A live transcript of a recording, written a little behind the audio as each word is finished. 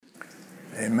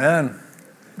Amen.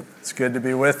 It's good to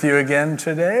be with you again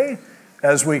today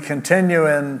as we continue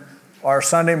in our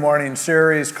Sunday morning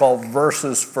series called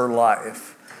Verses for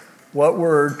Life. What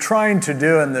we're trying to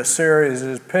do in this series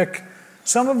is pick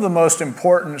some of the most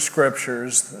important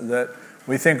scriptures that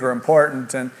we think are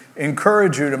important and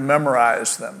encourage you to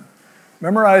memorize them.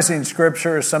 Memorizing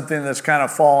scripture is something that's kind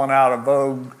of fallen out of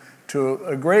vogue to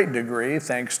a great degree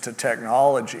thanks to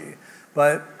technology.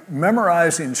 But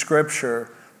memorizing scripture,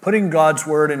 putting God's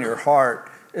word in your heart,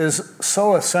 is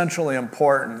so essentially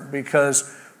important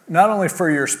because not only for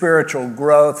your spiritual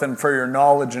growth and for your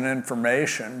knowledge and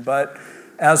information, but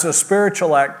as a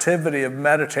spiritual activity of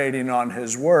meditating on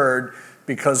His word,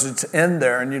 because it's in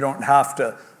there and you don't have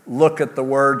to look at the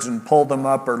words and pull them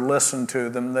up or listen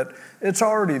to them, that it's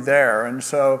already there. And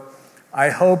so I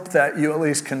hope that you at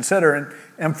least consider,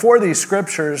 and for these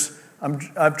scriptures,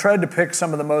 I've tried to pick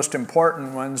some of the most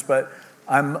important ones, but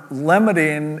I'm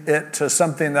limiting it to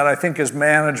something that I think is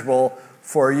manageable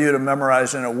for you to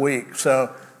memorize in a week.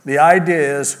 So the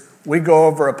idea is we go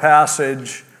over a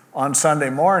passage on Sunday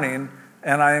morning,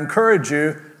 and I encourage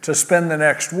you to spend the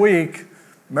next week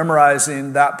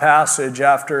memorizing that passage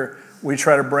after we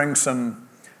try to bring some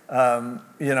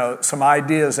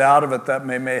ideas out of it that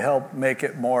may help make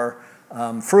it more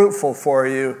fruitful for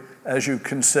you as you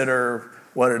consider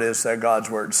what it is that God's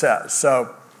word says.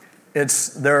 So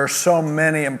there are so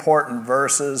many important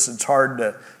verses, it's hard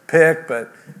to pick,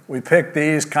 but we pick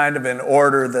these kind of in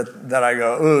order that I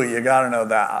go, ooh, you got to know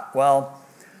that. Well,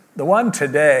 the one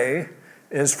today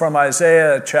is from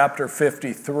Isaiah chapter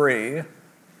 53.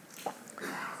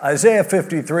 Isaiah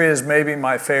 53 is maybe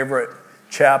my favorite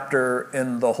chapter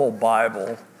in the whole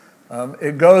Bible.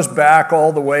 It goes back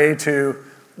all the way to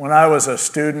when I was a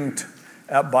student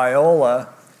at Biola,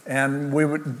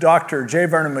 and Dr. J.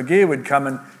 Vernon McGee would come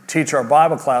and teach our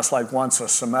Bible class like once a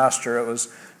semester. It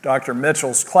was Dr.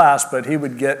 Mitchell's class, but he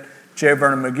would get J.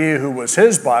 Vernon McGee, who was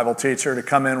his Bible teacher, to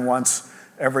come in once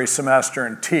every semester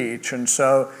and teach. And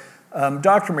so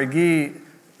Dr. McGee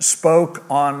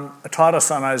taught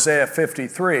us on Isaiah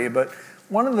 53, but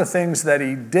one of the things that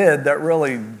he did that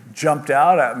really jumped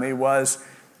out at me was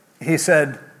he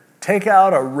said, take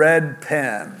out a red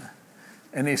pen.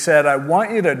 And he said, I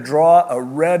want you to draw a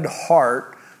red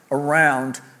heart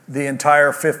around the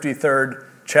entire 53rd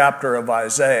chapter of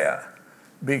Isaiah.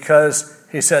 Because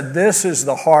he said, this is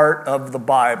the heart of the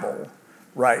Bible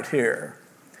right here.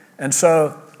 And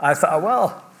so I thought,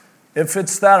 well, if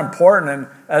it's that important, and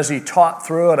as he taught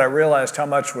through it, I realized how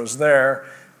much was there.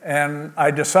 And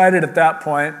I decided at that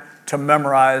point to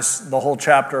memorize the whole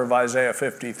chapter of Isaiah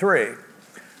 53.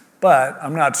 But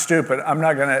I'm not stupid. I'm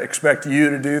not going to expect you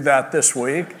to do that this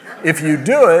week. If you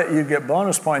do it, you get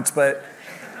bonus points. But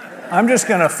I'm just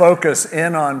going to focus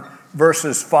in on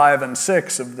verses 5 and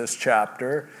 6 of this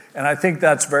chapter. And I think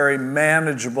that's very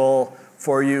manageable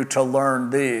for you to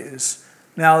learn these.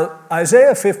 Now,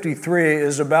 Isaiah 53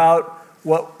 is about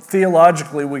what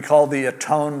theologically we call the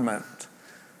atonement.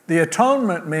 The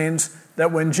atonement means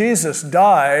that when Jesus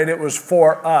died, it was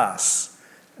for us.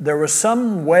 There was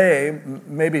some way,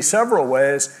 maybe several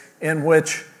ways, in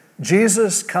which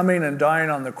Jesus coming and dying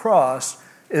on the cross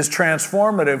is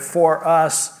transformative for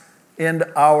us in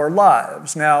our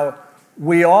lives. Now,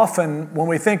 we often, when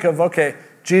we think of, okay,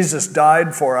 Jesus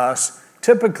died for us,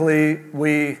 typically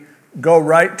we go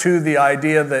right to the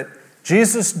idea that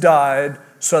Jesus died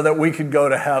so that we could go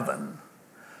to heaven.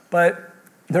 But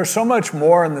there's so much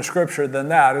more in the scripture than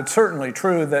that. It's certainly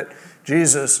true that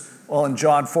Jesus, well, in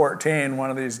John 14,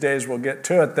 one of these days we'll get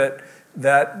to it,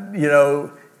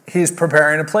 that he's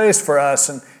preparing a place for us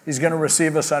and he's going to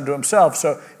receive us unto himself.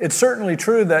 So it's certainly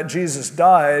true that Jesus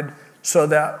died so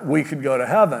that we could go to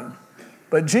heaven.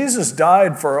 But Jesus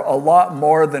died for a lot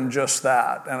more than just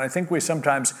that. And I think we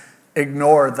sometimes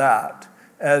ignore that.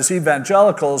 As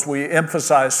evangelicals, we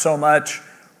emphasize so much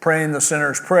praying the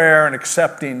sinner's prayer and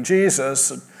accepting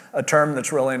Jesus, a term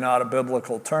that's really not a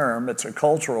biblical term. It's a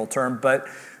cultural term, but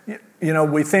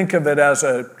we think of it as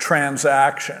a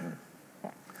transaction.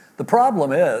 The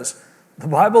problem is, the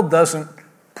Bible doesn't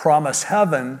promise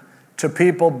heaven to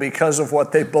people because of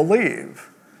what they believe.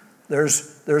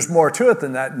 There's more to it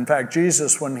than that. In fact,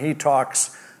 Jesus, when he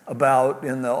talks about,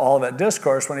 in the Olivet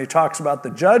Discourse, when he talks about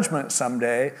the judgment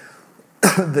someday,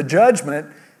 the judgment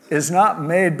is not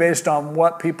made based on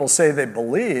what people say they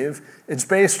believe. It's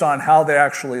based on how they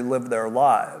actually live their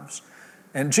lives.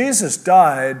 And Jesus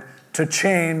died to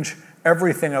change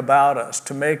everything about us,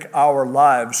 to make our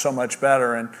lives so much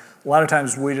better. And a lot of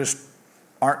times we just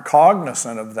aren't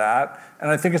cognizant of that. And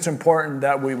I think it's important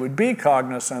that we would be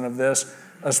cognizant of this,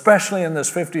 especially in this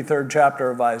 53rd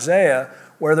chapter of Isaiah,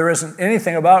 where there isn't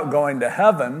anything about going to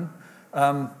heaven,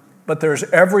 But there's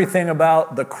everything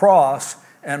about the cross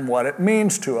and what it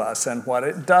means to us and what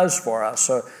it does for us.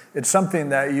 So it's something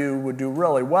that you would do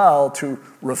really well to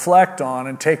reflect on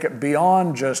and take it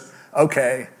beyond just,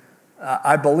 okay,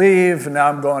 I believe, now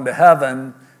I'm going to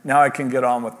heaven, now I can get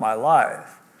on with my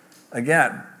life.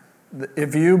 Again,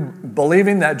 if you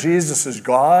believing that Jesus is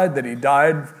God, that he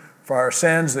died for our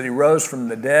sins, that he rose from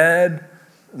the dead,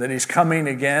 that he's coming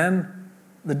again,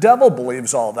 the devil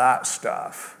believes all that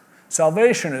stuff.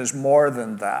 Salvation is more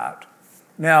than that.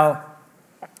 Now,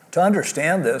 to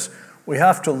understand this, we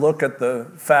have to look at the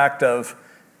fact of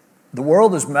the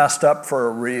world is messed up for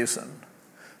a reason.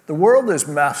 The world is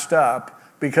messed up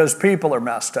because people are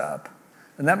messed up.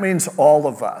 And that means all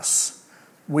of us.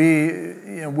 We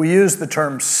use the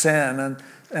term sin,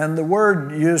 and the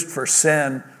word used for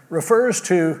sin refers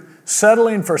to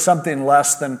settling for something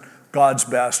less than God's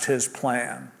best, his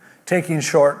plan, taking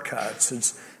shortcuts.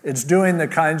 It's doing the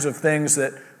kinds of things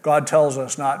that God tells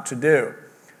us not to do.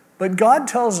 But God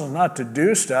tells us not to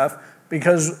do stuff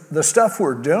because the stuff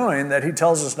we're doing that he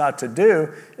tells us not to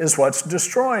do is what's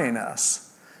destroying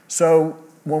us. So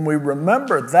when we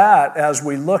remember that as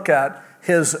we look at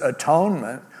his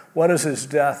atonement, what does his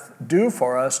death do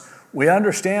for us, we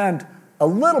understand a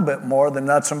little bit more than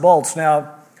nuts and bolts.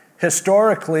 Now,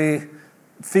 historically,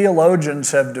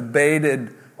 theologians have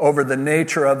debated over the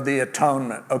nature of the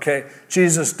atonement. Okay,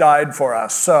 Jesus died for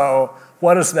us, so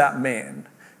what does that mean?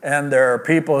 And there are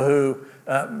people who,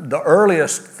 there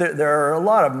are a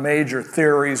lot of major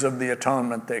theories of the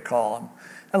atonement, they call them.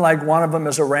 And like one of them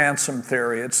is a ransom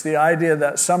theory. It's the idea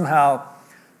that somehow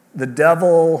the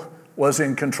devil was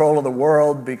in control of the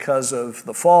world because of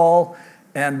the fall,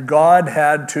 and God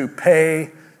had to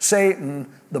pay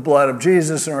Satan the blood of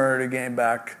Jesus in order to gain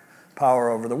back power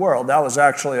over the world. That was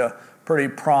actually a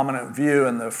pretty prominent view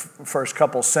in the first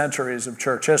couple centuries of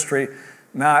church history.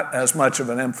 Not as much of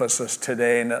an emphasis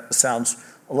today, and it sounds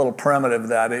a little primitive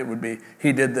that it would be,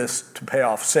 he did this to pay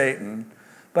off Satan.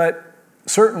 But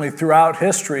certainly throughout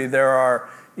history there are,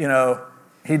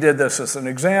 he did this as an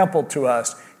example to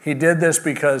us. He did this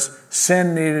because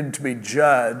sin needed to be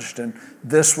judged, and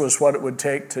this was what it would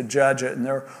take to judge it. And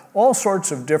there are all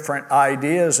sorts of different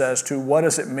ideas as to what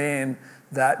does it mean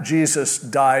that Jesus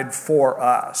died for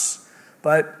us.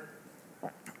 But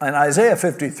and Isaiah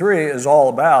 53 is all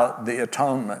about the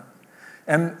atonement.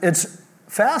 And it's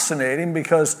fascinating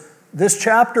because this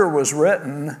chapter was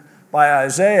written by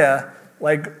Isaiah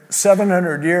like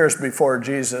 700 years before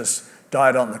Jesus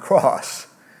died on the cross.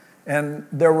 And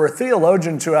there were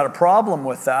theologians who had a problem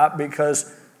with that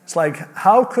because it's like,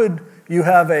 how could you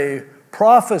have a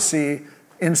prophecy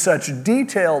in such a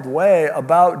detailed way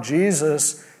about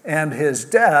Jesus and his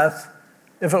death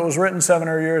if it was written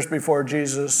 700 years before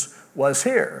Jesus was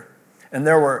here? And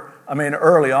there were,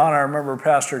 early on, I remember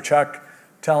Pastor Chuck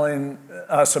telling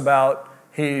us about,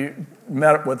 he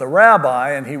met with a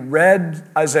rabbi and he read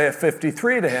Isaiah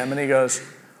 53 to him and he goes,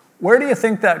 "Where do you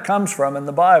think that comes from in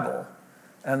the Bible?"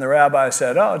 And the rabbi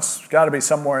said, "Oh, it's got to be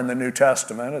somewhere in the New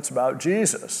Testament. It's about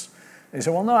Jesus." And he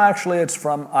said, "Well, no, actually it's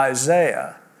from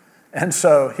Isaiah." And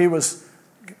so he was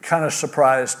kind of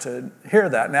surprised to hear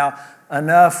that. Now,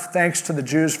 enough, thanks to the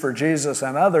Jews for Jesus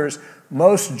and others,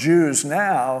 most Jews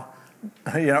now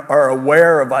are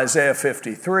aware of Isaiah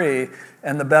 53,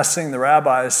 and the best thing the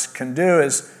rabbis can do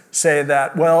is say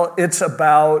that, well, it's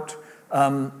about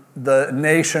the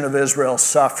nation of Israel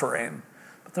suffering.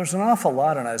 But there's an awful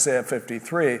lot in Isaiah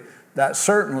 53 that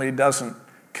certainly doesn't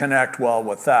connect well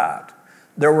with that.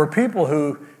 There were people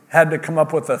who had to come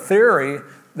up with a theory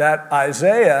that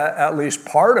Isaiah, at least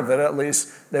part of it, at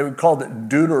least they would call it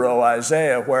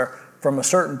Deutero-Isaiah, where from a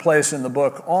certain place in the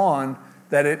book on,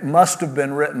 that it must have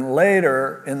been written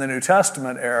later in the New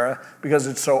Testament era because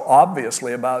it's so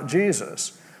obviously about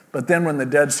Jesus. But then when the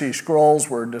Dead Sea Scrolls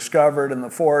were discovered in the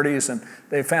 40s and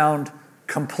they found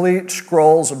complete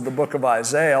scrolls of the book of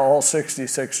Isaiah, all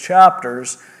 66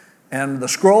 chapters, and the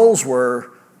scrolls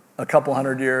were a couple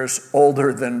hundred years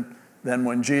older than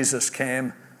when Jesus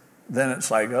came, then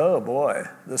it's like, oh boy,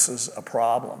 this is a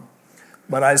problem.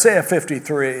 But Isaiah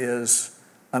 53 is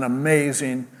an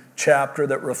amazing chapter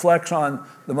that reflects on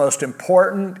the most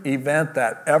important event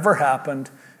that ever happened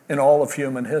in all of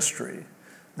human history,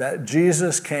 that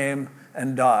Jesus came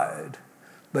and died.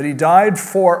 But he died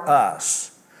for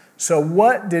us. So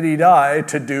what did he die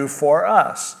to do for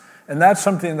us? And that's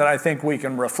something that I think we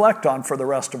can reflect on for the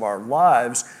rest of our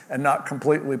lives and not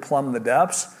completely plumb the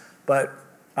depths. But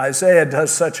Isaiah does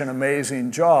such an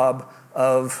amazing job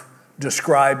of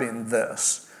describing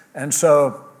this. And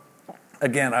so,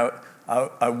 again,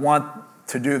 I want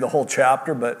to do the whole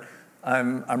chapter, but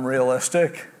I'm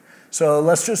realistic. So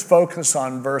let's just focus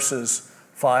on verses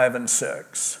 5 and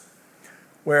 6.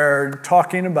 We're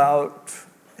talking about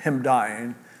him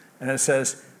dying, and it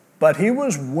says, "But he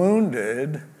was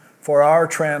wounded for our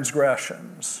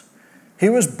transgressions. He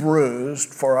was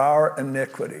bruised for our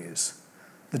iniquities.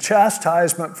 The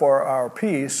chastisement for our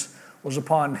peace was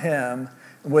upon him,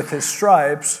 and with his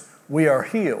stripes we are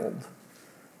healed."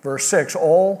 Verse 6,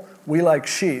 "All we like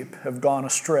sheep have gone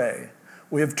astray.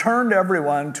 We have turned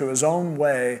everyone to his own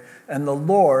way, and the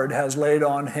Lord has laid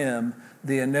on him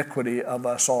the iniquity of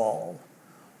us all."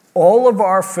 All of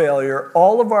our failure,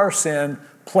 all of our sin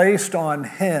placed on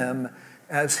him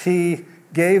as he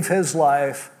gave his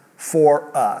life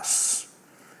for us.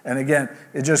 And again,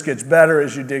 it just gets better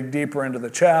as you dig deeper into the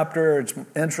chapter. It's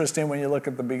interesting when you look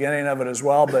at the beginning of it as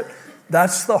well, but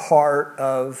that's the heart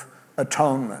of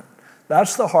atonement.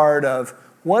 That's the heart of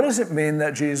what does it mean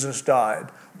that Jesus died?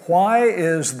 Why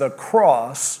is the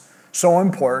cross so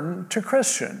important to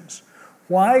Christians?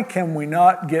 Why can we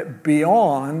not get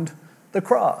beyond the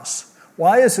cross?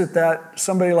 Why is it that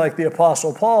somebody like the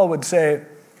Apostle Paul would say,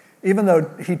 even though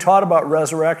he taught about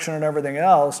resurrection and everything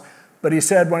else, but he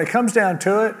said, when it comes down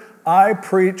to it, I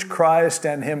preach Christ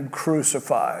and him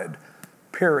crucified,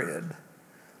 period.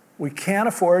 We can't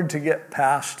afford to get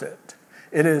past it.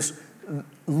 It is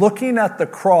looking at the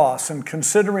cross and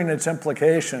considering its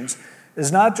implications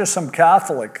is not just some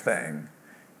Catholic thing.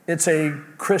 It's a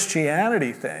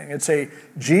Christianity thing. It's a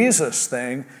Jesus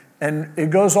thing. And it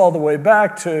goes all the way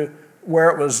back to where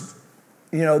it was,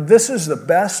 this is the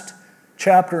best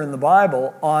chapter in the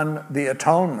Bible on the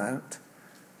atonement.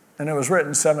 And it was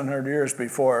written 700 years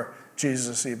before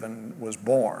Jesus even was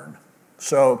born.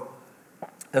 So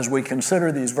as we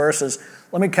consider these verses,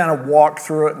 let me kind of walk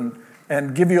through it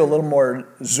and give you a little more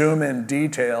zoom-in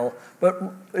detail. But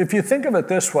if you think of it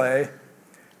this way,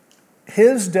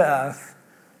 his death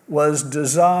was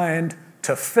designed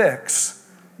to fix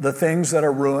the things that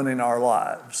are ruining our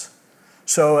lives.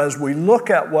 So as we look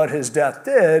at what his death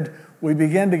did, we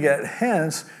begin to get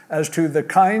hints as to the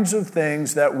kinds of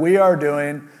things that we are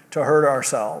doing to hurt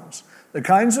ourselves. The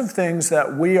kinds of things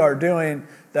that we are doing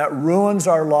that ruins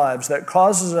our lives, that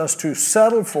causes us to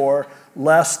settle for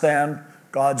less than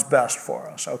God's best for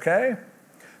us, okay?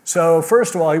 So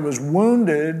first of all, he was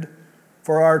wounded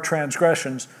for our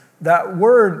transgressions. That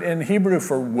word in Hebrew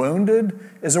for wounded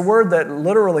is a word that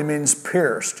literally means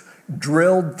pierced,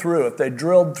 drilled through. If they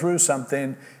drilled through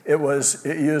something, it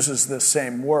uses this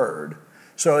same word.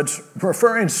 So it's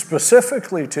referring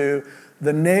specifically to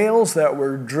the nails that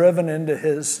were driven into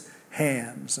his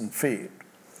hands and feet.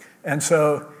 And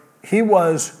so he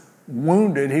was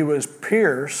wounded, he was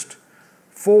pierced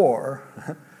for,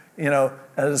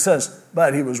 as it says,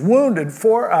 but he was wounded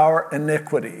for our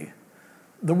iniquity.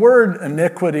 The word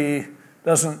iniquity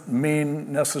doesn't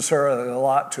mean necessarily a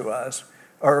lot to us,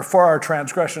 or for our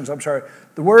transgressions, I'm sorry.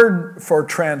 The word for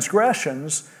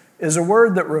transgressions is a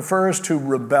word that refers to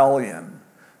rebellion.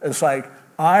 It's like,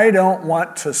 I don't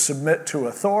want to submit to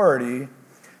authority,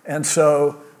 and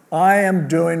so I am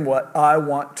doing what I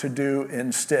want to do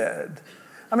instead.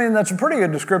 I mean, that's a pretty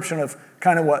good description of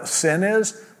kind of what sin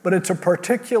is, but it's a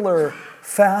particular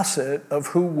facet of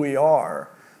who we are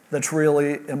that's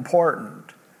really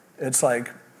important. It's like,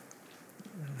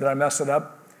 did I mess it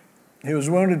up? He was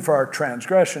wounded for our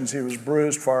transgressions. He was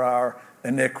bruised for our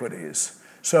iniquities.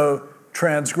 So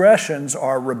transgressions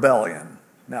are rebellion.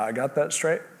 Now, I got that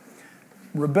straight?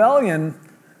 Rebellion,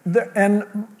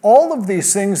 and all of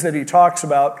these things that he talks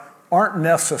about aren't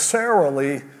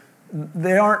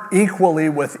equally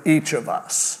with each of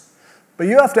us. But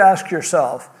you have to ask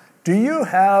yourself, do you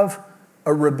have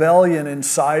a rebellion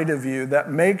inside of you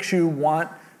that makes you want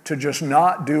to just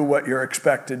not do what you're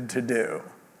expected to do?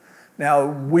 Now,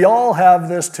 we all have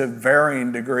this to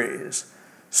varying degrees.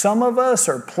 Some of us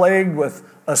are plagued with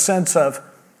a sense of,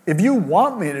 if you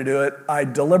want me to do it, I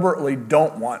deliberately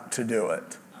don't want to do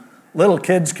it. Little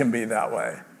kids can be that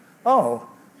way. Oh,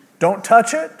 don't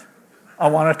touch it? I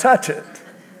want to touch it.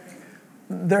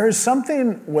 There's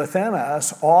something within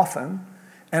us often,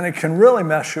 and it can really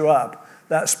mess you up.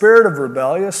 That spirit of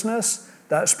rebelliousness,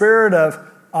 that spirit of,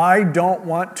 I don't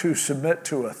want to submit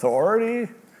to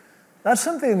authority, that's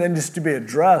something that needs to be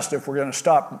addressed if we're going to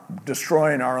stop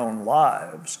destroying our own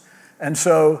lives. And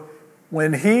so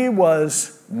when he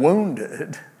was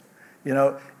wounded,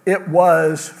 it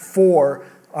was for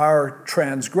our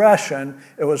transgression,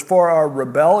 it was for our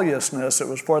rebelliousness, it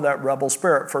was for that rebel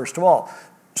spirit, first of all.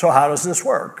 So how does this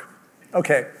work?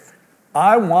 Okay,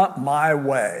 I want my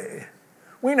way.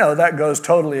 We know that goes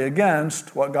totally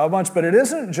against what God wants, but it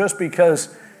isn't just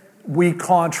because we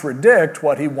contradict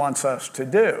what he wants us to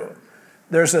do.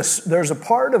 There's a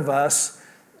part of us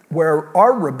where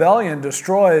our rebellion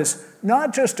destroys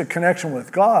not just a connection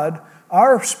with God,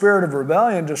 our spirit of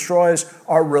rebellion destroys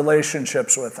our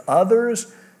relationships with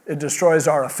others. It destroys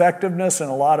our effectiveness in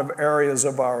a lot of areas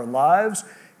of our lives.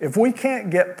 If we can't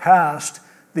get past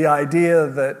the idea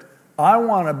that I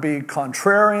want to be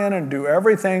contrarian and do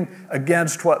everything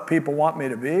against what people want me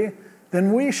to be,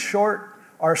 then we short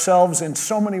ourselves in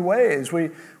so many ways.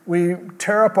 We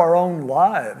tear up our own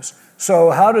lives.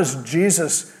 So how does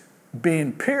Jesus,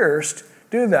 being pierced,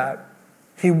 do that?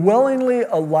 He willingly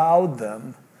allowed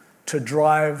them to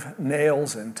drive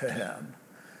nails into him.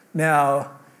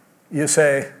 Now, you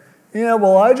say,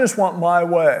 well, I just want my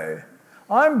way.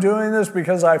 I'm doing this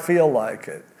because I feel like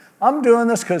it. I'm doing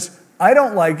this because I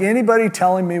don't like anybody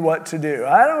telling me what to do.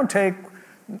 I don't take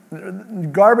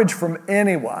garbage from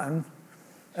anyone.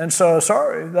 And so,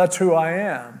 sorry, that's who I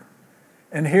am.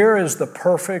 And here is the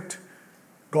perfect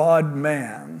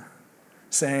God-man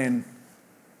saying,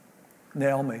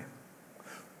 nail me.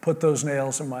 Put those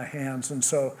nails in my hands. And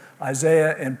so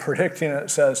Isaiah, in predicting it,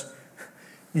 says,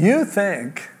 you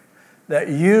think that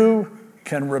you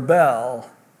can rebel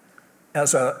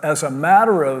as a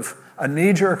matter of a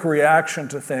knee-jerk reaction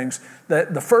to things,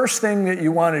 that the first thing that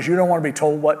you want is you don't want to be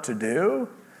told what to do.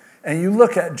 And you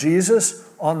look at Jesus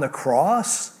on the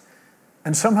cross,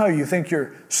 and somehow you think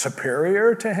you're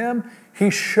superior to him. He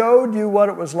showed you what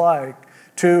it was like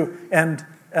to, and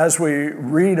as we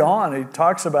read on, he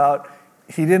talks about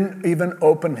he didn't even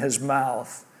open his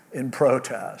mouth in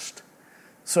protest.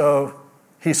 So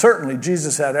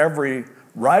Jesus had every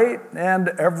right and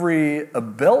every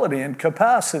ability and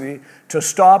capacity to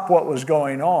stop what was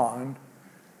going on.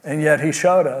 And yet he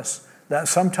showed us that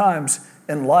sometimes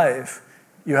in life,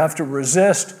 you have to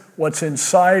resist what's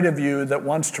inside of you that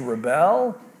wants to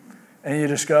rebel. And you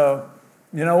just go,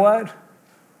 you know what?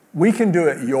 We can do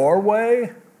it your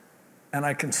way, and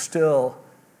I can still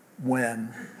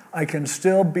win. I can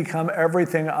still become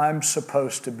everything I'm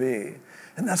supposed to be.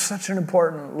 And that's such an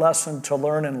important lesson to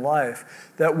learn in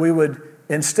life, that we would,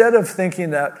 instead of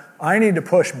thinking that I need to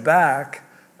push back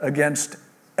against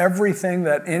everything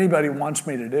that anybody wants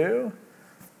me to do.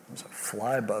 There's a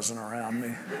fly buzzing around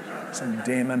me, some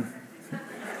demon.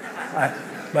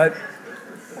 But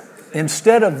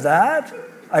instead of that,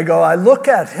 I look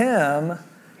at him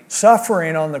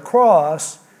suffering on the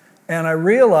cross, and I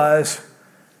realize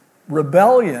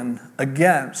rebellion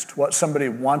against what somebody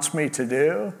wants me to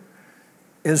do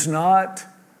is not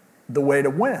the way to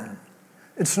win.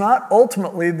 It's not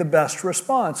ultimately the best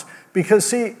response. Because,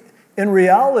 see, in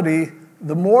reality,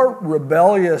 the more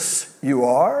rebellious you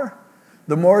are,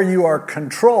 the more you are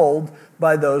controlled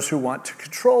by those who want to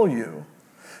control you.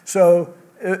 So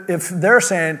if they're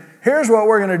saying, here's what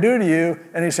we're going to do to you,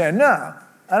 and he's saying, no,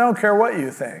 I don't care what you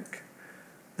think.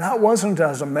 That wasn't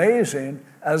as amazing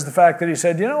as the fact that he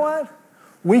said, you know what?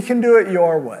 We can do it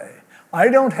your way. I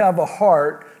don't have a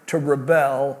heart to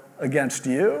rebel against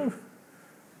you.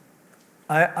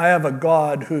 I have a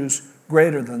God who's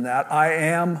greater than that. I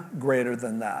am greater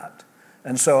than that.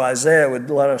 And so Isaiah would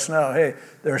let us know, hey,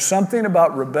 there's something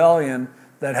about rebellion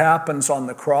that happens on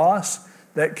the cross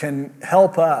that can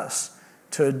help us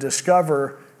to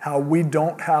discover how we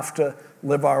don't have to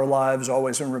live our lives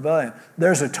always in rebellion.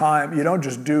 There's a time, you don't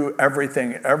just do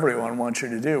everything everyone wants you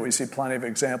to do. We see plenty of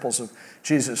examples of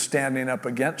Jesus standing up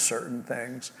against certain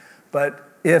things. But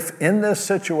if in this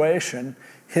situation,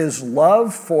 his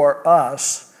love for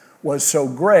us was so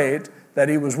great that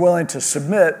he was willing to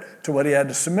submit to what he had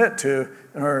to submit to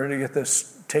in order to get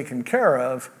this taken care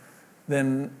of,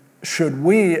 then should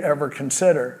we ever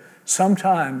consider,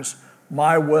 sometimes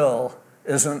my will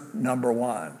isn't number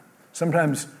one.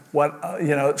 Sometimes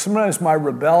sometimes my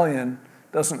rebellion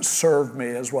doesn't serve me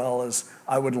as well as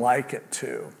I would like it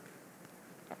to.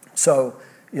 So,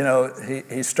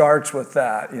 he starts with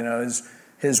that.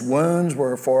 His wounds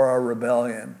were for our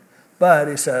rebellion. But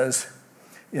he says,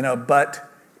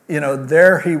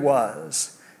 there he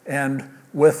was. And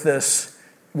with this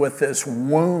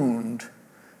wound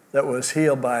that was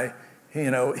healed by,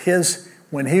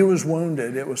 when he was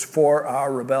wounded, it was for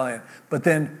our rebellion. But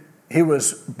then he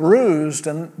was bruised,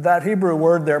 and that Hebrew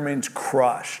word there means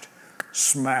crushed,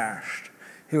 smashed.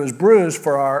 He was bruised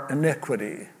for our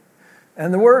iniquity.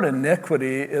 And the word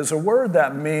iniquity is a word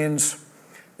that means,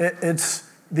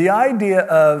 it's the idea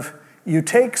of you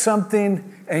take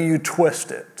something and you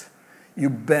twist it. You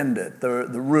bend it. The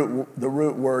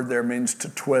root word there means to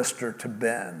twist or to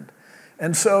bend.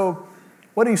 And so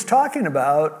what he's talking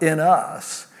about in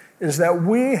us is that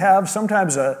we have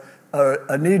sometimes a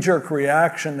knee-jerk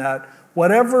reaction that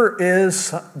whatever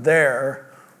is there,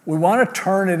 we want to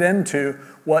turn it into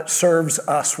what serves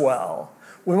us well.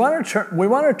 we want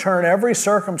to turn every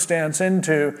circumstance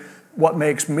into what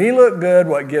makes me look good,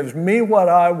 what gives me what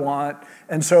I want.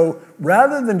 And so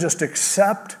rather than just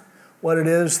accept what it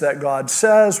is that God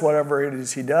says, whatever it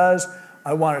is he does,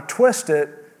 I want to twist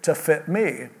it to fit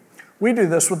me. We do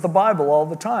this with the Bible all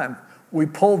the time. We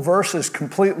pull verses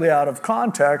completely out of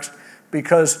context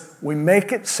because we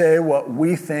make it say what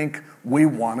we think we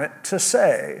want it to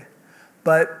say.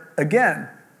 But again,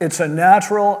 it's a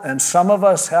natural, and some of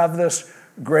us have this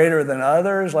greater than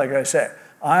others. Like I say,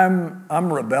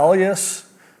 I'm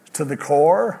rebellious to the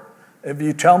core. If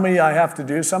you tell me I have to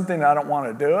do something, I don't want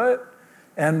to do it.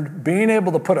 And being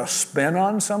able to put a spin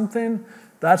on something,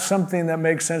 that's something that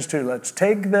makes sense too. Let's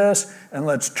take this and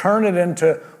let's turn it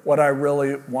into what I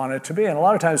really want it to be. And a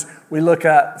lot of times we look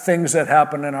at things that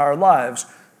happen in our lives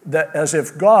that as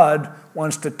if God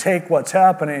wants to take what's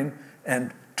happening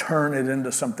and turn it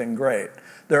into something great.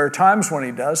 There are times when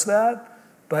he does that,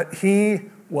 but he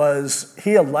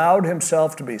allowed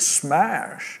himself to be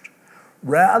smashed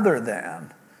rather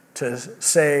than to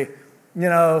say,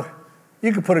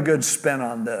 you could put a good spin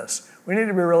on this. We need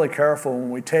to be really careful when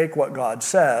we take what God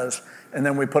says and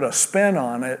then we put a spin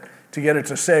on it to get it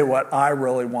to say what I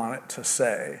really want it to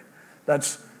say.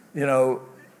 That's,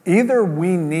 either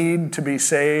we need to be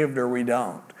saved or we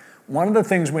don't. One of the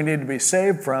things we need to be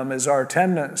saved from is our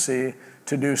tendency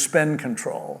to do spin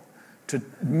control, to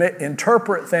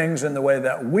interpret things in the way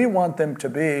that we want them to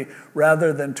be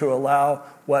rather than to allow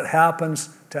what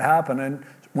happens to happen. And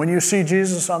when you see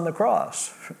Jesus on the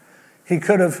cross, it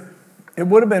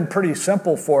would have been pretty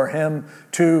simple for him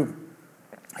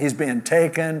he's being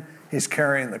taken, he's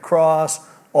carrying the cross,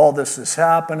 all this is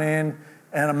happening,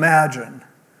 and imagine,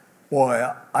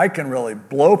 boy, I can really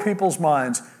blow people's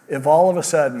minds if all of a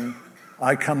sudden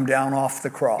I come down off the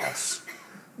cross.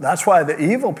 That's why the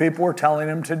evil people were telling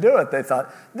him to do it. They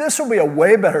thought, this will be a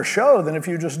way better show than if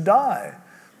you just die.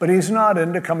 But he's not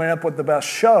into coming up with the best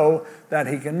show that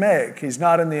he can make. He's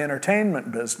not in the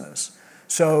entertainment business.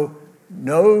 So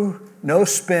no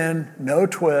spin, no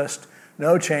twist,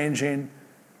 no changing.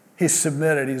 He's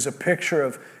submitted. He's a picture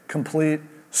of complete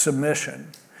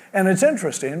submission. And it's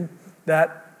interesting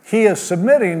that he is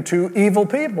submitting to evil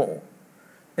people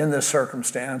in this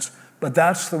circumstance, but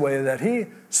that's the way that he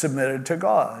submitted to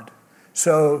God.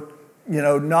 So,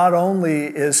 not only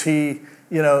is he,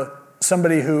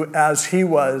 somebody who, as he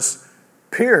was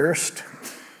pierced,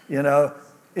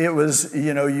 it was,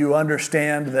 you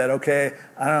understand that, okay,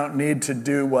 I don't need to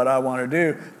do what I want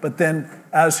to do. But then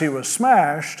as he was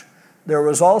smashed, there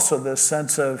was also this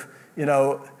sense of,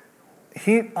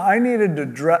 I needed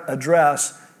to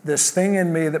address this thing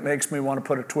in me that makes me want to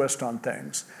put a twist on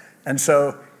things. And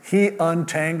so he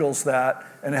untangles that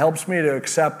and helps me to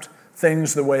accept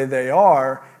things the way they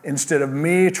are instead of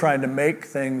me trying to make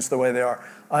things the way they are.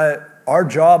 Our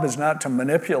job is not to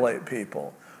manipulate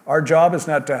people. Our job is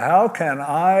not to, how can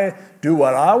I do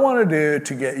what I want to do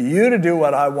to get you to do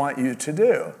what I want you to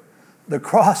do? The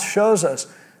cross shows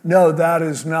us, no, that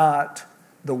is not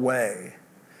the way.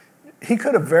 He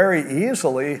could have very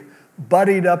easily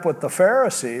buddied up with the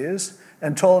Pharisees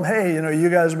and told them, hey, you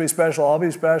guys will be special, I'll be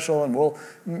special,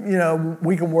 and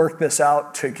we can work this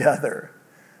out together.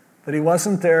 But he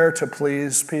wasn't there to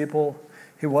please people.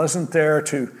 He wasn't there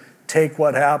to take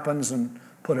what happens and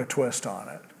put a twist on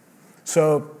it.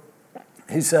 So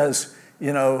he says,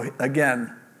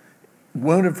 again,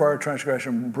 wounded for our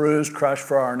transgression, bruised, crushed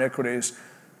for our iniquities.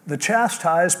 The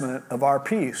chastisement of our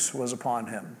peace was upon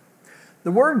him.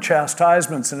 The word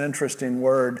chastisement's an interesting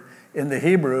word in the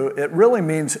Hebrew. It really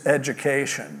means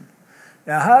education.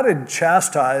 Now, how did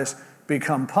chastise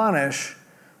become punish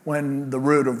when the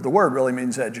root of the word really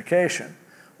means education?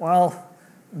 Well,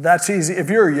 that's easy. If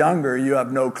you're younger, you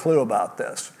have no clue about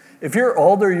this. If you're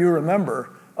older, you remember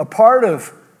a part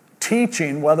of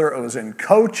teaching, whether it was in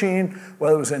coaching,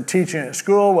 whether it was in teaching at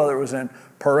school, whether it was in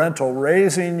parental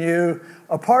raising you,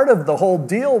 a part of the whole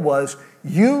deal was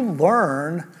you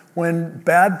learn when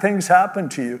bad things happen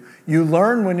to you. You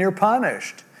learn when you're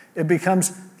punished. It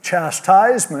becomes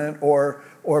chastisement or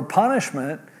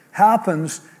punishment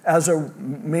happens as a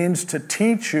means to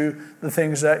teach you the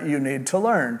things that you need to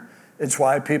learn. It's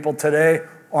why people today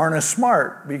aren't as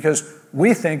smart, because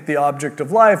we think the object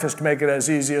of life is to make it as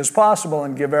easy as possible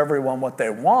and give everyone what they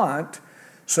want.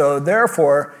 So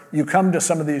therefore, you come to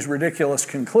some of these ridiculous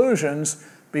conclusions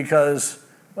because,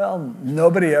 well,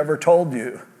 nobody ever told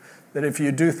you that if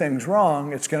you do things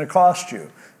wrong, it's going to cost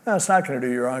you. No, it's not going to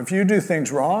do you wrong. If you do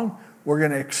things wrong, we're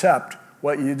going to accept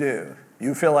what you do.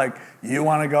 You feel like you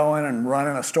want to go in and run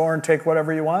in a store and take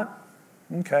whatever you want?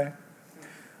 Okay.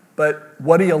 But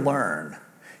what do you learn?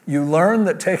 You learn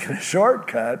that taking a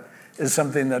shortcut is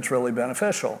something that's really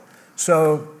beneficial.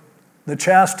 So the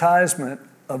chastisement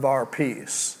of our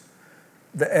peace,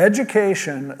 the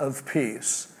education of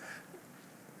peace.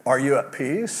 Are you at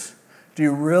peace? Do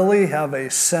you really have a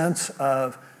sense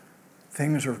of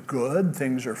things are good,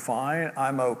 things are fine,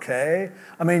 I'm okay?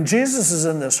 I mean, Jesus is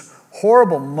in this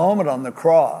horrible moment on the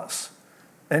cross,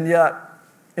 and yet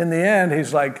in the end,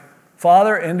 he's like,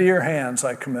 Father, into your hands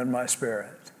I commend my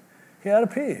spirit. He had a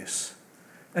peace.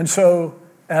 And so,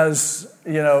 as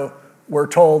we're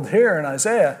told here in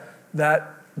Isaiah,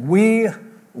 that we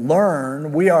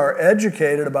are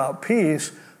educated about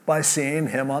peace by seeing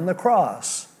him on the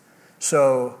cross.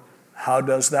 So how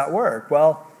does that work?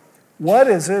 Well, what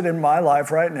is it in my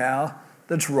life right now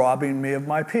that's robbing me of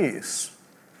my peace?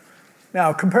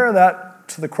 Now, compare that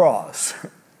to the cross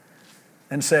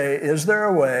and say, is there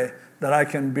a way that I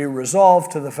can be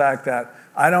resolved to the fact that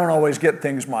I don't always get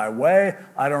things my way,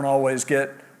 I don't always get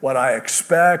what I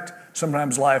expect,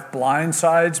 sometimes life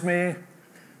blindsides me,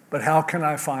 but how can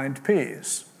I find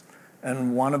peace?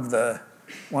 And one of the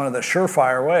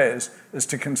surefire ways is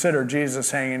to consider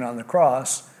Jesus hanging on the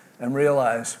cross and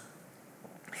realize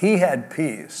he had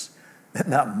peace in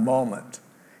that moment.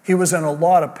 He was in a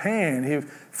lot of pain. He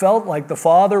felt like the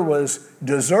Father was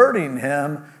deserting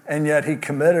him, and yet he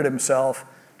committed himself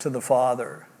to the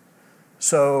Father.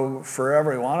 So for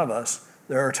every one of us,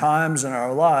 there are times in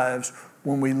our lives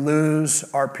when we lose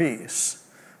our peace.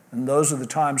 And those are the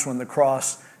times when the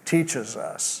cross teaches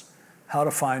us how to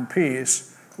find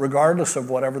peace, regardless of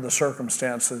whatever the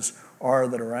circumstances are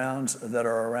that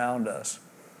are around us.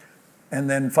 And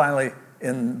then finally,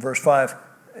 in verse 5,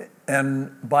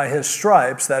 and by his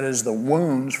stripes, that is the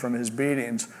wounds from his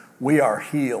beatings, we are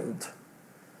healed.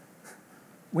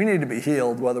 We need to be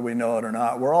healed whether we know it or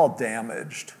not. We're all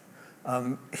damaged.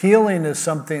 Healing is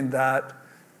something that,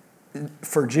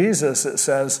 for Jesus, it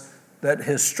says that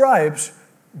his stripes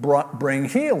bring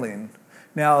healing.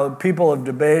 Now, people have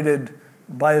debated,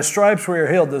 by his stripes we are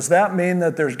healed. Does that mean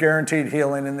that there's guaranteed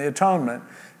healing in the atonement?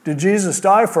 Did Jesus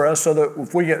die for us so that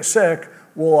if we get sick,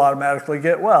 we'll automatically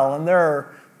get well? And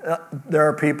there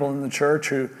are people in the church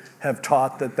who have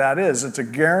taught that is. It's a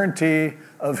guarantee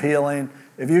of healing.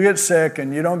 If you get sick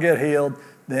and you don't get healed,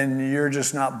 then you're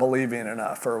just not believing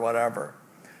enough or whatever.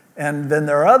 And then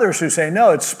there are others who say,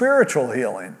 no, it's spiritual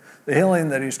healing. The healing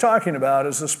that he's talking about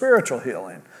is the spiritual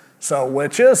healing. So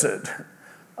which is it?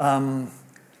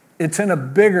 It's in a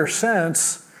bigger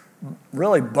sense,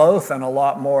 really both and a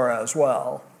lot more as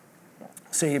well.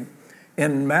 See,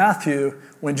 in Matthew,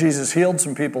 when Jesus healed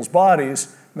some people's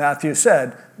bodies, Matthew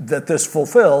said that this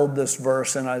fulfilled this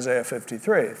verse in Isaiah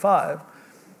 53:5.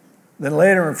 Then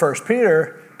later in 1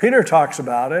 Peter talks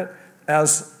about it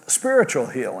as spiritual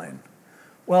healing.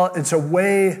 Well, it's a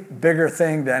way bigger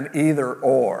thing than either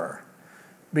or,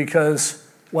 because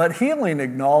what healing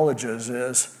acknowledges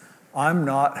is I'm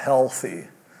not healthy.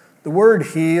 The word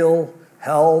heal,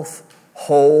 health,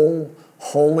 whole,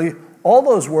 holy, all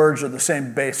those words are the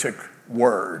same basic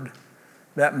word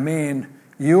that mean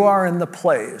you are in the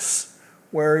place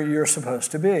where you're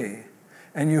supposed to be.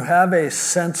 And you have a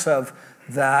sense of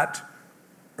that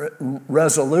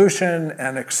resolution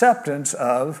and acceptance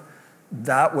of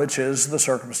that which is the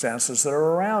circumstances that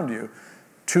are around you.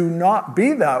 To not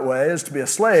be that way is to be a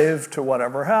slave to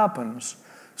whatever happens.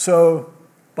 So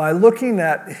by looking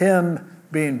at him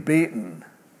being beaten,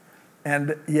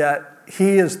 and yet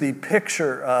he is the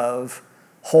picture of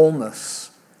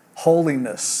wholeness,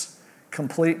 holiness,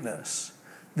 completeness,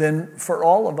 then for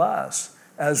all of us,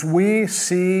 as we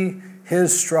see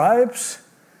his stripes,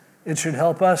 it should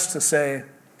help us to say,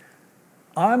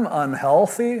 I'm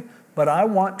unhealthy, but I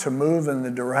want to move in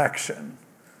the direction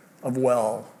of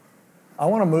well. I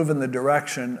want to move in the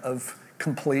direction of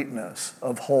completeness,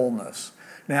 of wholeness.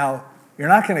 Now, you're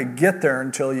not going to get there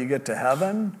until you get to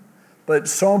heaven, but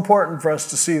it's so important for us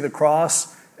to see the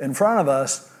cross in front of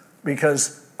us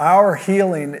because our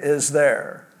healing is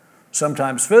there.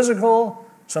 Sometimes physical,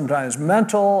 sometimes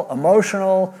mental,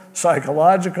 emotional,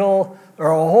 psychological. There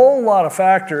are a whole lot of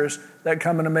factors that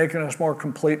come into making us more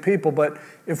complete people. But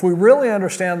if we really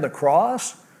understand the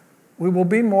cross, we will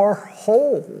be more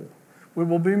whole. We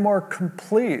will be more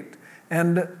complete.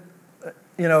 And,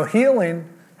 healing,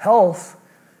 health,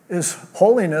 is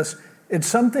holiness. It's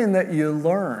something that you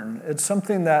learn. It's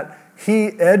something that he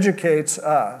educates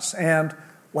us. And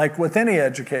like with any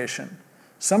education,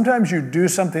 sometimes you do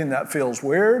something that feels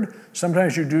weird.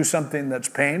 Sometimes you do something that's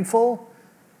painful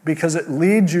because it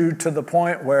leads you to the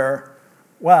point where,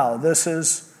 wow, this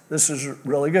is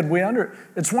really good.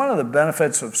 It's one of the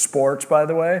benefits of sports, by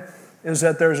the way, is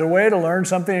that there's a way to learn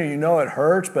something and it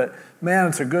hurts, but man,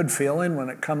 it's a good feeling when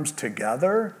it comes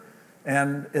together.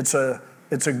 And it's a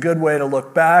good way to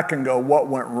look back and go, what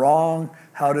went wrong?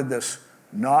 How did this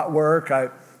not work?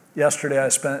 Yesterday I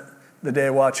spent the day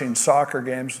watching soccer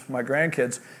games with my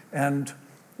grandkids, and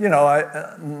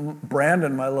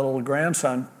Brandon, my little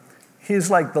grandson, he's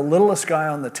like the littlest guy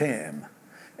on the team,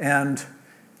 and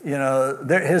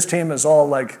his team is all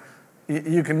like,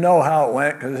 you can know how it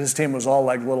went because his team was all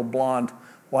like little blonde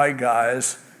white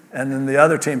guys, and then the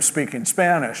other team speaking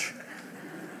Spanish,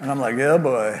 and I'm like, yeah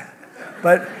boy.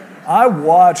 But I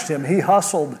watched him. He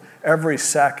hustled every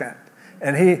second,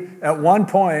 and at one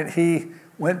point he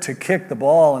went to kick the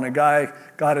ball, and a guy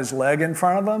got his leg in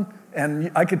front of him,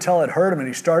 and I could tell it hurt him, and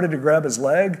he started to grab his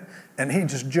leg, and he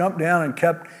just jumped down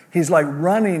and he's like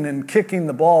running and kicking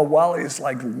the ball while he's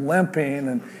like limping,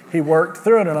 and he worked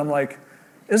through it, and I'm like,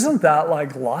 isn't that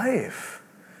like life?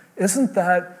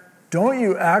 Don't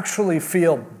you actually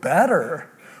feel better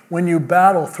when you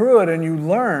battle through it and you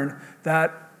learn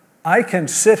that I can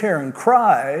sit here and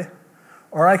cry,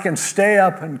 or I can stay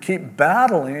up and keep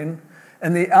battling,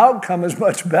 and the outcome is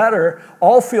much better.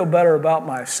 I'll feel better about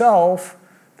myself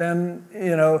than,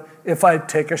 if I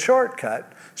take a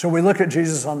shortcut. So we look at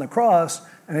Jesus on the cross,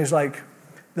 and he's like,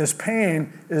 this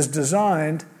pain is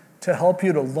designed to help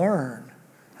you to learn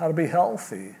how to be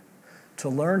healthy, to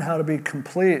learn how to be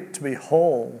complete, to be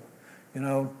whole.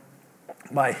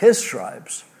 By his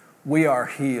stripes, we are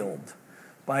healed.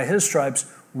 By his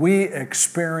stripes, we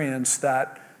experience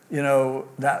that,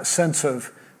 that sense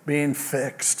of being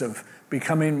fixed, of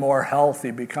becoming more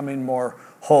healthy, becoming more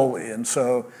holy. And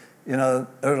so, there's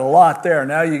a lot there.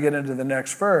 Now you get into the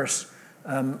next verse,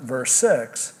 verse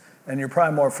 6, and you're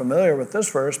probably more familiar with this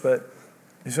verse, but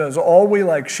he says, all we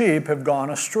like sheep have gone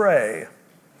astray.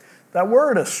 That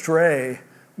word astray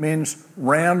means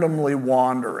randomly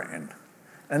wandering.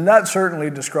 And that certainly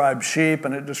describes sheep,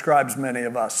 and it describes many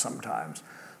of us sometimes.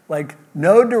 Like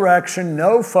no direction,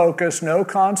 no focus, no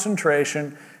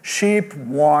concentration. Sheep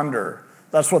wander.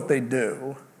 That's what they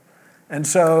do. And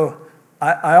so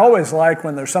I always like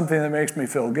when there's something that makes me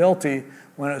feel guilty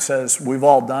when it says, we've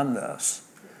all done this.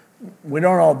 We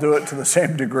don't all do it to the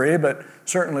same degree, but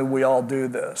certainly we all do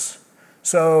this.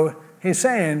 So he's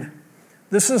saying,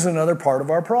 this is another part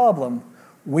of our problem.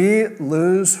 We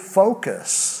lose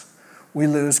focus. We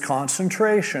lose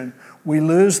concentration. We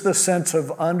lose the sense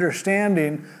of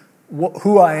understanding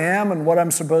who I am and what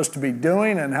I'm supposed to be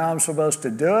doing and how I'm supposed to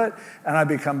do it, and I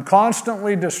become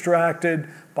constantly distracted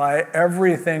by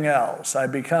everything else. I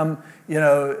become, in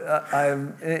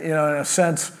a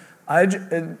sense,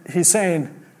 he's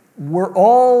saying we're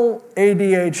all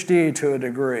ADHD to a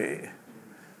degree,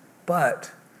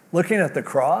 but looking at the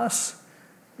cross,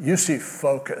 you see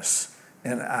focus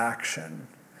in action.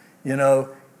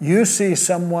 You see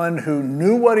someone who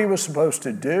knew what he was supposed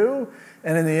to do,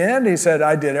 and in the end, he said,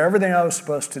 I did everything I was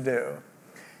supposed to do.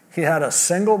 He had a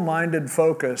single-minded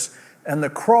focus, and the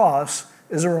cross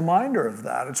is a reminder of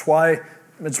that. It's why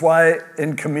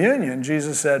in communion,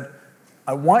 Jesus said,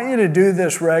 I want you to do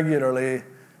this regularly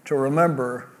to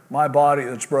remember my body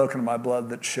that's broken and my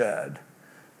blood that's shed.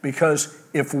 Because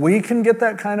if we can get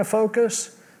that kind of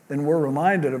focus, then we're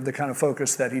reminded of the kind of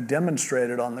focus that he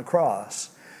demonstrated on the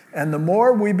cross. And the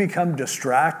more we become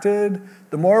distracted,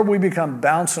 the more we become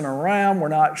bouncing around, we're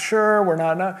not sure,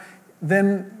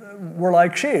 then we're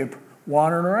like sheep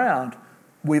wandering around.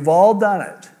 We've all done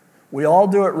it. We all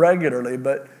do it regularly,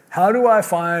 but how do I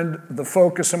find the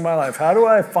focus in my life? How do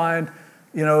I find,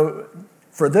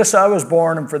 for this I was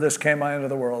born and for this came I into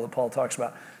the world that Paul talks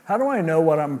about. How do I know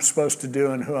what I'm supposed to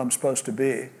do and who I'm supposed to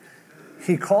be?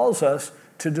 He calls us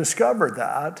to discover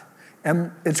that,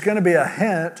 and it's going to be a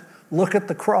hint. Look at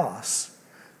the cross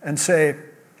and say,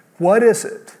 what is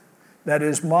it that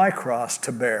is my cross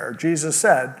to bear? Jesus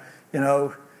said, if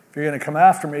you're going to come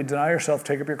after me, deny yourself,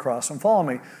 take up your cross and follow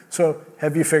me. So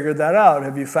have you figured that out?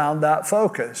 Have you found that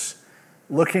focus?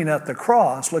 Looking at the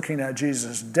cross, looking at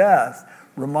Jesus' death,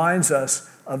 reminds us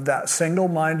of that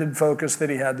single-minded focus that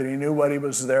he had, that he knew what he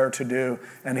was there to do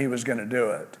and he was going to do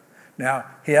it. Now,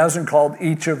 he hasn't called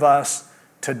each of us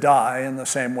to die in the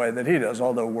same way that he does,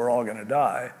 although we're all going to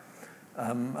die.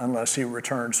 Unless he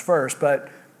returns first. But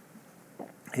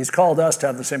he's called us to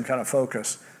have the same kind of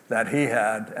focus that he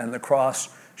had, and the cross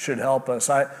should help us.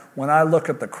 When I look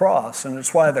at the cross, and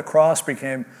it's why the cross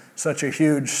became such a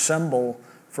huge symbol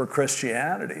for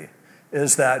Christianity,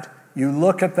 is that you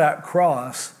look at that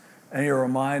cross and you're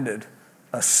reminded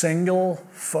a single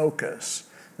focus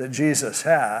that Jesus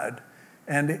had,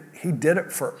 and he did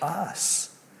it for us.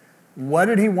 What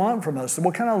did he want from us?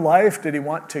 What kind of life did he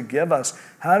want to give us?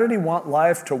 How did he want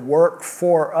life to work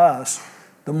for us?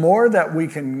 The more that we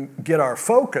can get our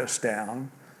focus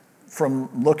down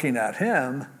from looking at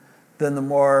him, then the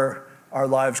more our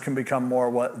lives can become more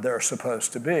what they're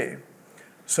supposed to be.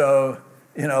 So,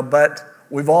 but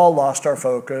we've all lost our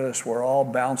focus. We're all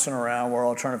bouncing around. We're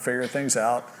all trying to figure things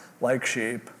out like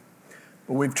sheep.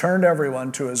 But we've turned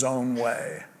everyone to his own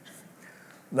way.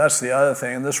 That's the other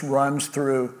thing, and this runs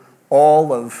through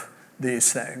all of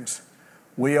these things.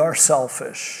 We are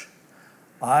selfish.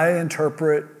 I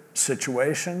interpret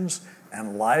situations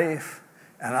and life,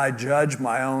 and I judge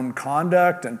my own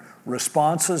conduct and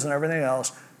responses and everything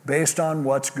else based on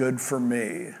what's good for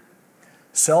me.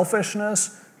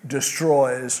 Selfishness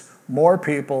destroys more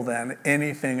people than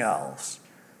anything else.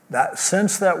 That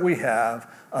sense that we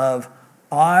have of,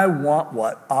 I want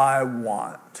what I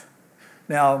want.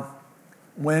 Now,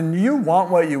 when you want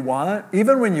what you want,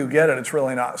 even when you get it, it's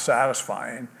really not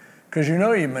satisfying because you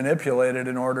manipulated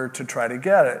in order to try to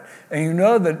get it. And you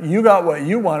know that you got what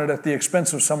you wanted at the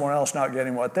expense of someone else not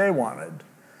getting what they wanted.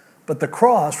 But the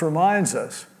cross reminds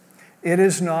us, it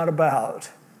is not about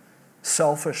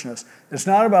selfishness. It's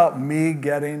not about me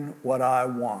getting what I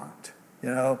want.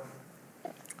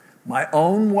 My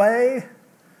own way?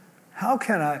 How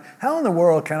in the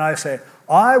world can I say,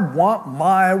 I want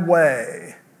my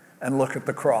way, and look at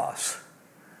the cross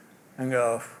and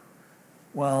go,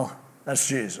 well, that's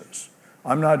Jesus.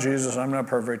 I'm not Jesus. I'm not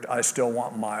perfect. I still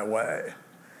want my way.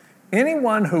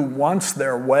 Anyone who wants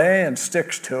their way and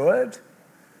sticks to it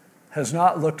has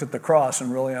not looked at the cross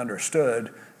and really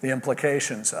understood the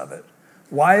implications of it.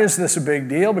 Why is this a big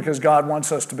deal? Because God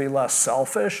wants us to be less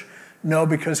selfish? No,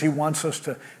 because he wants us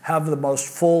to have the most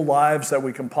full lives that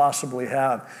we can possibly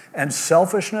have. And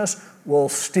selfishness will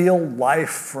steal life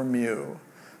from you.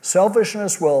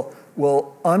 Selfishness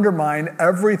will undermine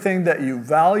everything that you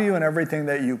value and everything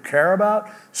that you care about.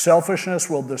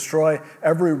 Selfishness will destroy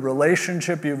every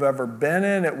relationship you've ever been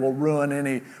in. It will ruin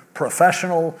any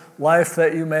professional life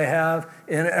that you may have.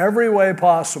 In every way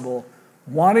possible,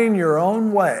 wanting your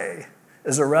own way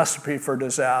is a recipe for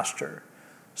disaster.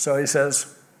 So he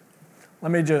says,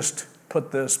 let me just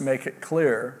put this, make it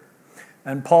clear.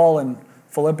 And Paul in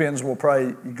Philippians will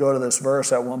probably go to this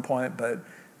verse at one point, but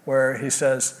where he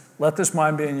says, let this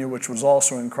mind be in you, which was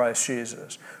also in Christ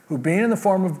Jesus, who being in the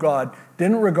form of God,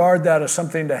 didn't regard that as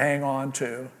something to hang on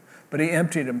to, but he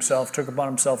emptied himself, took upon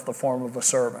himself the form of a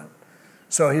servant.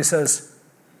 So he says,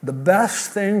 the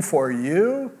best thing for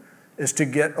you is to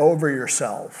get over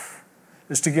yourself,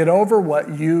 is to get over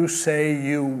what you say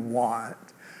you want.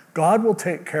 God will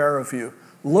take care of you.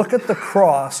 Look at the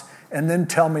cross and then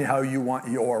tell me how you want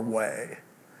your way.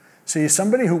 See,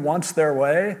 somebody who wants their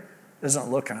way isn't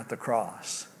looking at the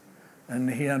cross.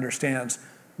 And he understands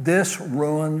this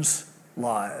ruins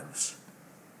lives.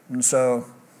 And so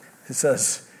he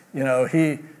says,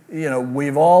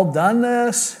 we've all done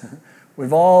this.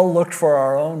 We've all looked for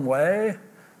our own way.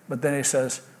 But then he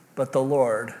says, but the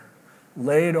Lord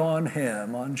laid on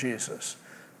him, on Jesus,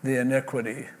 the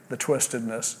iniquity, the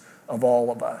twistedness of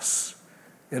all of us.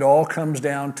 It all comes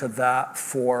down to that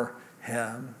for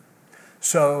him.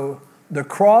 So the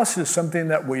cross is something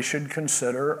that we should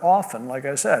consider often. Like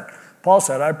I said, Paul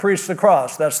said, I preach the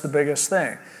cross. That's the biggest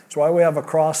thing. That's why we have a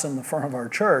cross in the front of our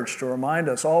church to remind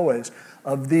us always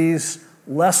of these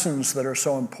lessons that are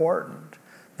so important.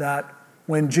 That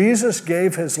when Jesus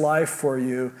gave his life for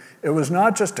you, it was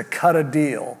not just to cut a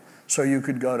deal so you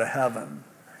could go to heaven.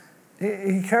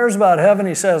 He cares about heaven.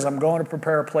 He says, I'm going to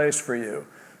prepare a place for you,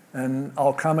 and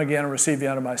I'll come again and receive you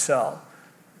unto myself.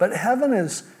 But heaven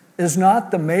is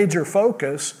not the major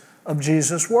focus of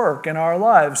Jesus' work in our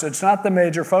lives. It's not the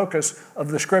major focus of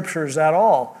the scriptures at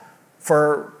all.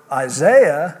 For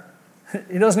Isaiah,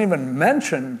 he doesn't even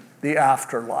mention the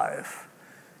afterlife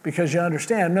because you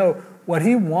understand, no, what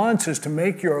he wants is to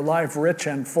make your life rich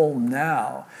and full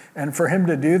now. And for him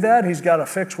to do that, he's got to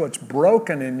fix what's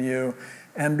broken in you.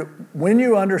 And when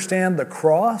you understand the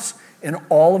cross in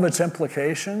all of its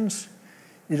implications,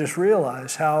 you just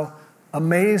realize how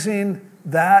amazing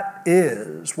that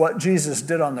is, what Jesus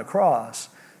did on the cross,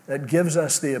 that gives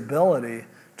us the ability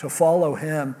to follow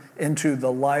him into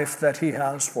the life that he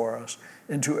has for us,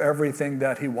 into everything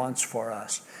that he wants for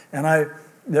us. And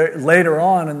later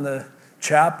on in the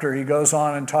chapter, he goes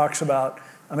on and talks about,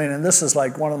 and this is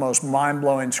like one of the most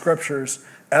mind-blowing scriptures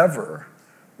ever,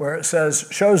 where it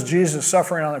shows Jesus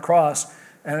suffering on the cross,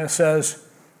 and it says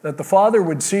that the Father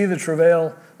would see the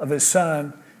travail of his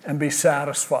Son and be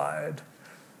satisfied.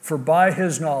 For by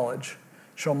his knowledge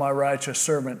shall my righteous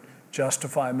servant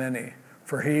justify many,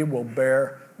 for he will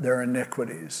bear their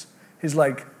iniquities. He's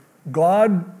like,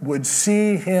 God would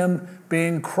see him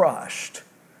being crushed,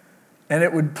 and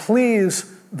it would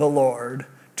please the Lord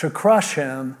to crush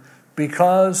him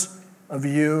because of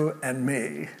you and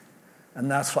me. And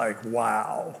that's like,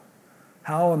 wow.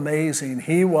 How amazing.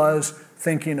 He was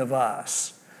thinking of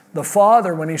us. The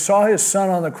Father, when he saw his Son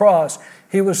on the cross,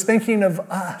 he was thinking of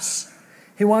us.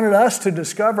 He wanted us to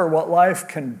discover what life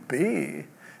can be.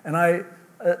 And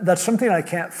that's something I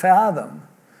can't fathom.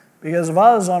 Because if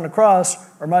I was on the cross,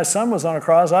 or my son was on a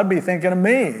cross, I'd be thinking of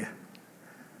me.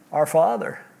 Our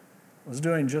Father was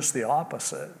doing just the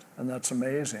opposite, and that's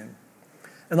amazing.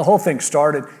 And the whole thing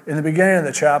started, in the beginning of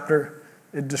the chapter,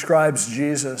 it describes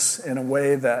Jesus in a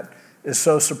way that is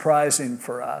so surprising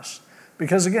for us.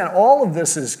 Because again, all of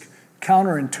this is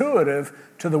counterintuitive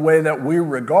to the way that we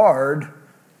regard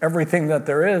everything that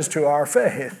there is to our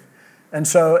faith. And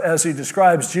so as he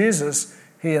describes Jesus,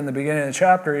 in the beginning of the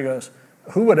chapter, he goes,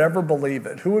 who would ever believe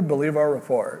it? Who would believe our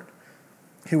report?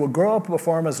 He will grow up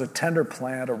before him as a tender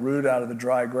plant, a root out of the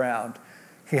dry ground.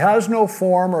 He has no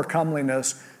form or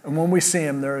comeliness, and when we see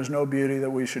him, there is no beauty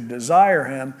that we should desire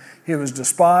him. He was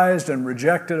despised and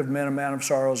rejected of men, a man of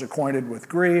sorrows, acquainted with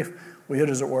grief. We hid,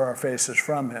 as it were, our faces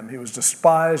from him. He was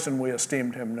despised, and we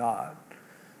esteemed him not.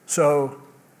 So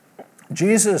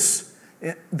Jesus,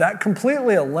 that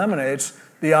completely eliminates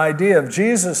the idea of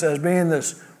Jesus as being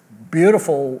this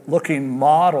beautiful-looking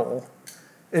model.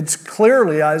 It's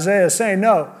clearly Isaiah saying,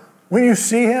 no, when you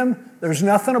see him, there's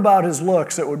nothing about his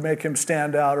looks that would make him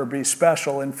stand out or be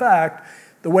special. In fact,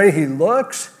 the way he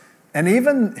looks and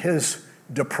even his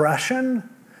depression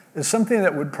is something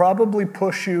that would probably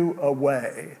push you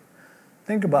away.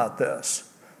 Think about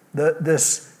this.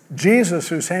 This Jesus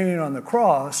who's hanging on the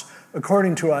cross,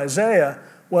 according to Isaiah,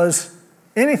 was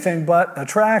anything but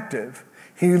attractive.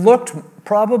 He looked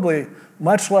probably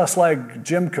much less like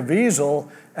Jim Caviezel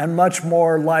and much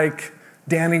more like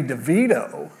Danny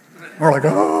DeVito. We're like,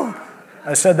 oh.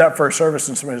 I said that first service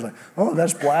and somebody's like, oh,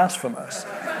 that's blasphemous.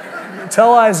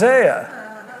 Tell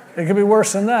Isaiah. It could be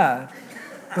worse than that.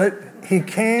 But he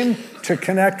came to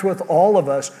connect with all of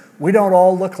us. We don't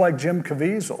all look like Jim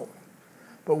Caviezel,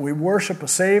 but we worship a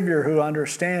Savior who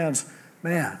understands,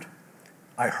 man,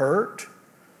 I hurt,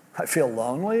 I feel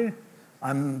lonely,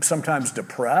 I'm sometimes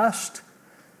depressed,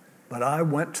 but I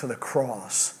went to the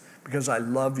cross because I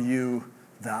love you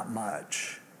that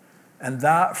much. And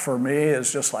that for me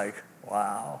is just like,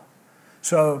 wow.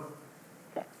 So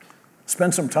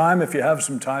spend some time, if you have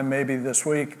some time maybe this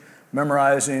week,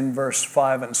 memorizing verse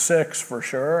 5 and 6 for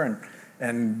sure,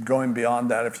 and going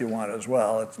beyond that if you want as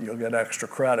well. You'll get extra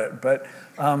credit. But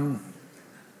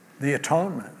the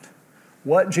atonement,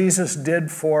 what Jesus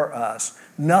did for us,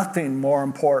 nothing more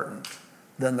important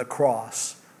than the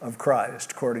cross of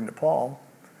Christ, according to Paul,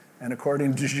 and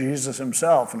according to Jesus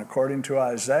himself, and according to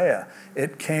Isaiah.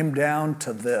 It came down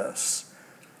to this.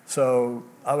 So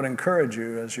I would encourage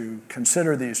you, as you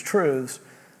consider these truths,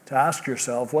 to ask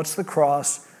yourself, what's the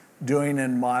cross doing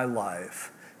in my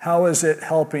life? How is it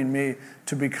helping me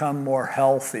to become more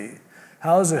healthy?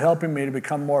 How is it helping me to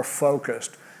become more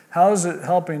focused? How is it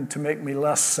helping to make me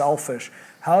less selfish?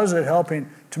 How is it helping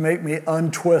to make me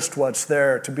untwist what's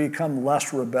there, to become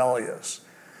less rebellious?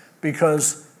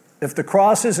 Because if the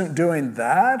cross isn't doing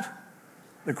that,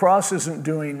 the cross isn't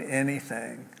doing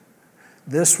anything.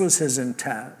 This was his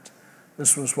intent.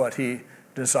 This was what he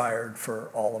desired for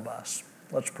all of us.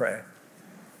 Let's pray.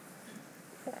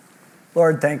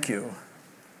 Lord, thank you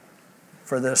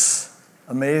for this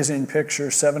amazing picture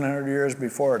 700 years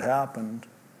before it happened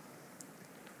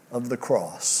of the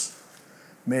cross.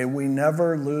 May we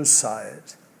never lose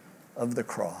sight of the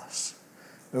cross.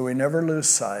 May we never lose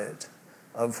sight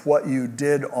of what you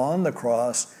did on the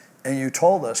cross, and you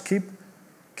told us, keep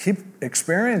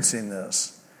experiencing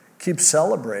this. Keep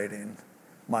celebrating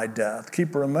my death.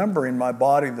 Keep remembering my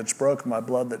body that's broken, my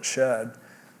blood that's shed,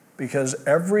 because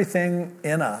everything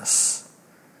in us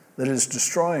that is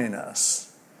destroying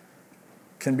us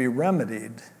can be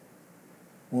remedied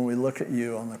when we look at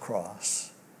you on the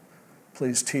cross.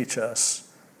 Please teach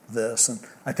us this. And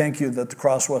I thank you that the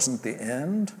cross wasn't the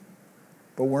end,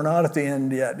 but we're not at the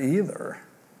end yet either.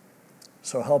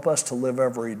 So help us to live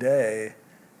every day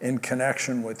in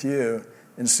connection with you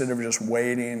instead of just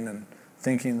waiting and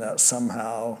thinking that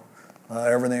somehow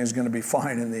everything is going to be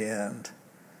fine in the end.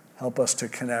 Help us to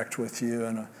connect with you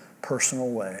in a personal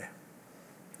way.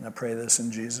 And I pray this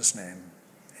in Jesus' name.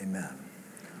 Amen.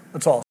 Let's all